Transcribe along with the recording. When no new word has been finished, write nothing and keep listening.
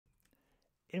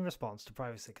In response to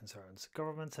privacy concerns,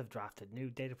 governments have drafted new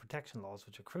data protection laws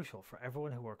which are crucial for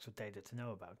everyone who works with data to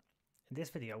know about. In this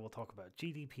video, we'll talk about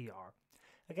GDPR.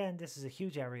 Again, this is a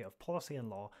huge area of policy and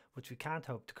law which we can't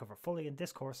hope to cover fully in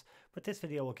this course, but this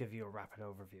video will give you a rapid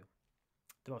overview.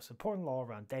 The most important law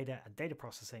around data and data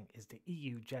processing is the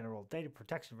EU General Data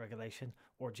Protection Regulation,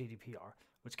 or GDPR,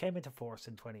 which came into force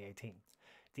in 2018.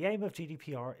 The aim of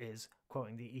GDPR is,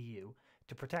 quoting the EU,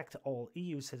 to protect all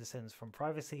EU citizens from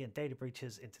privacy and data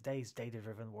breaches in today's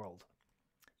data-driven world.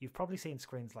 You've probably seen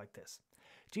screens like this.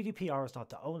 GDPR is not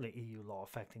the only EU law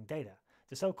affecting data.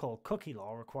 The so-called cookie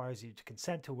law requires you to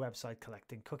consent to a website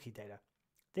collecting cookie data.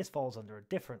 This falls under a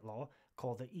different law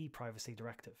called the e-Privacy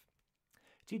Directive.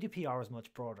 GDPR is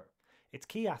much broader. Its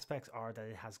key aspects are that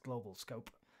it has global scope.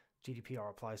 GDPR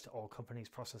applies to all companies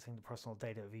processing the personal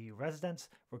data of EU residents,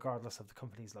 regardless of the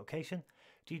company's location.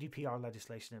 GDPR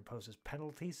legislation imposes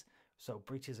penalties, so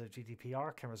breaches of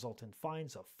GDPR can result in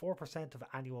fines of 4% of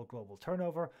annual global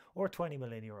turnover or 20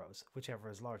 million euros, whichever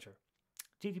is larger.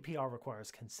 GDPR requires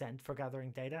consent for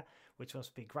gathering data, which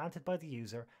must be granted by the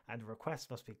user, and a request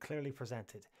must be clearly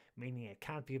presented, meaning it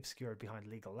can't be obscured behind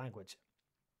legal language.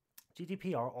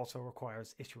 GDPR also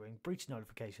requires issuing breach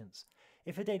notifications.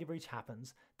 If a data breach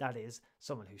happens, that is,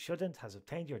 someone who shouldn't has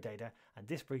obtained your data, and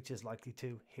this breach is likely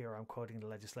to, here I'm quoting the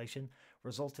legislation,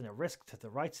 result in a risk to the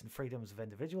rights and freedoms of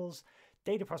individuals,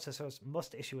 data processors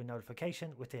must issue a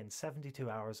notification within 72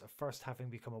 hours of first having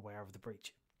become aware of the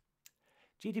breach.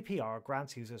 GDPR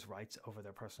grants users rights over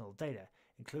their personal data,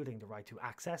 including the right to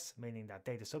access, meaning that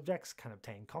data subjects can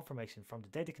obtain confirmation from the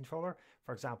data controller,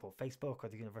 for example Facebook or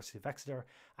the University of Exeter,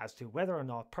 as to whether or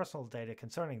not personal data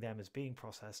concerning them is being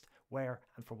processed, where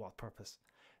and for what purpose.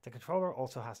 The controller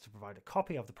also has to provide a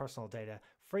copy of the personal data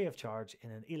free of charge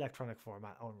in an electronic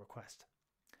format on request.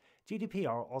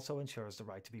 GDPR also ensures the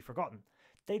right to be forgotten.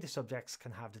 Data subjects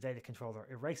can have the data controller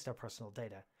erase their personal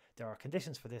data. There are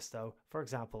conditions for this though, for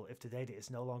example if the data is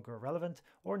no longer relevant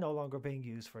or no longer being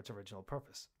used for its original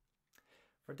purpose.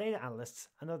 For data analysts,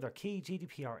 another key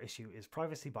GDPR issue is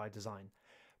privacy by design.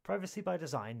 Privacy by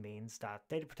design means that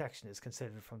data protection is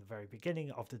considered from the very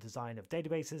beginning of the design of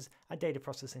databases and data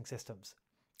processing systems.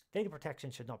 Data protection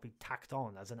should not be tacked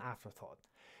on as an afterthought.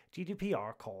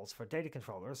 GDPR calls for data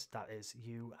controllers, that is,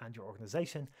 you and your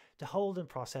organization, to hold and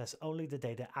process only the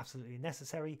data absolutely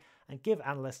necessary and give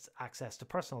analysts access to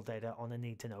personal data on a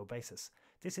need-to-know basis.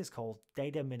 This is called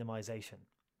data minimization.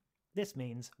 This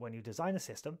means when you design a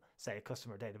system, say a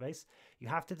customer database, you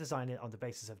have to design it on the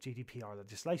basis of GDPR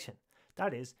legislation.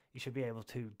 That is, you should be able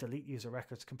to delete user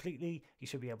records completely, you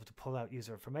should be able to pull out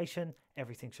user information,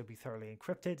 everything should be thoroughly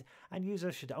encrypted, and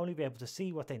users should only be able to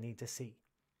see what they need to see.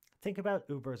 Think about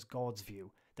Uber's God's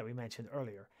view that we mentioned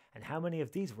earlier, and how many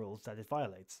of these rules that it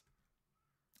violates.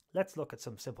 Let's look at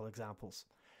some simple examples.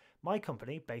 My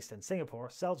company, based in Singapore,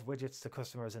 sells widgets to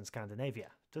customers in Scandinavia.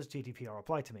 Does GDPR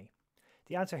apply to me?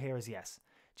 The answer here is yes.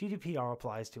 GDPR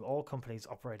applies to all companies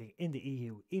operating in the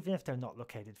EU, even if they're not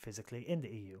located physically in the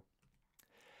EU.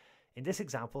 In this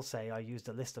example, say I used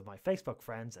a list of my Facebook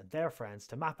friends and their friends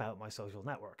to map out my social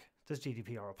network. Does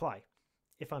GDPR apply?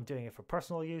 If I'm doing it for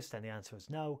personal use, then the answer is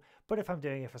no, but if I'm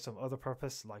doing it for some other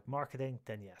purpose, like marketing,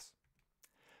 then yes.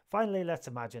 Finally, let's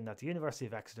imagine that the University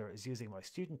of Exeter is using my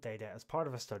student data as part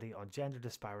of a study on gender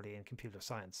disparity in computer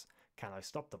science. Can I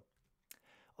stop them?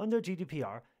 Under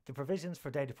GDPR, the provisions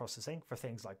for data processing for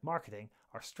things like marketing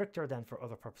are stricter than for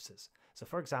other purposes. So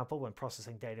for example, when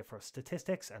processing data for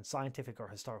statistics and scientific or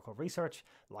historical research,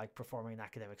 like performing an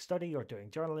academic study or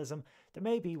doing journalism, there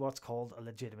may be what's called a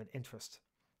legitimate interest.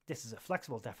 This is a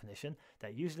flexible definition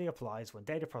that usually applies when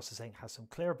data processing has some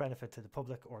clear benefit to the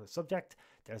public or the subject,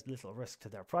 there's little risk to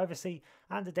their privacy,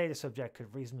 and the data subject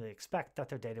could reasonably expect that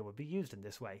their data would be used in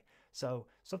this way. So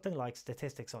something like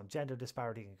statistics on gender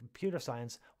disparity in computer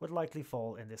science would likely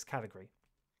fall in this category.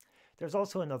 There's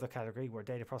also another category where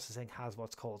data processing has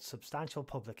what's called substantial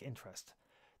public interest.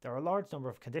 There are a large number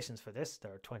of conditions for this,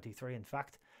 there are 23 in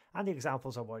fact, and the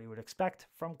examples are what you would expect,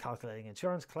 from calculating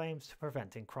insurance claims to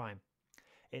preventing crime.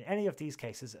 In any of these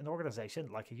cases, an organization,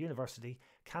 like a university,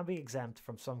 can be exempt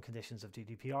from some conditions of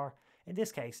GDPR. In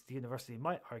this case, the university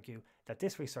might argue that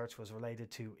this research was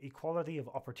related to equality of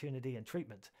opportunity and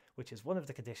treatment, which is one of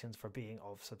the conditions for being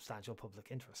of substantial public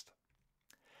interest.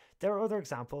 There are other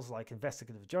examples like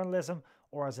investigative journalism,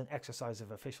 or as an exercise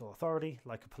of official authority,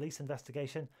 like a police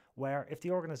investigation, where if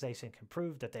the organization can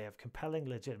prove that they have compelling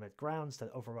legitimate grounds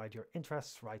that override your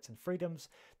interests, rights and freedoms,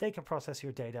 they can process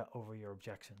your data over your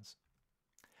objections.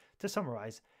 To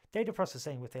summarize, data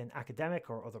processing within academic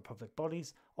or other public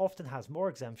bodies often has more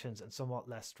exemptions and somewhat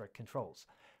less strict controls.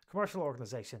 Commercial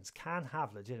organizations can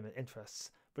have legitimate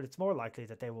interests, but it's more likely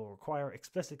that they will require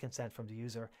explicit consent from the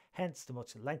user, hence the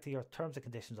much lengthier terms and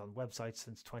conditions on websites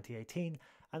since 2018,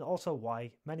 and also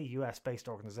why many US-based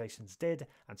organisations did,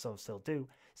 and some still do,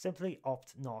 simply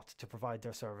opt not to provide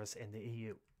their service in the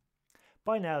EU.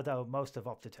 By now, though, most have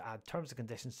opted to add terms and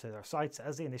conditions to their sites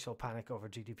as the initial panic over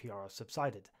GDPR has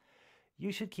subsided.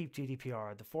 You should keep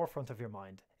GDPR at the forefront of your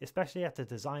mind, especially at the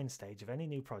design stage of any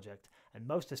new project, and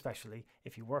most especially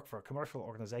if you work for a commercial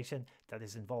organisation that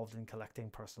is involved in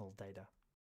collecting personal data.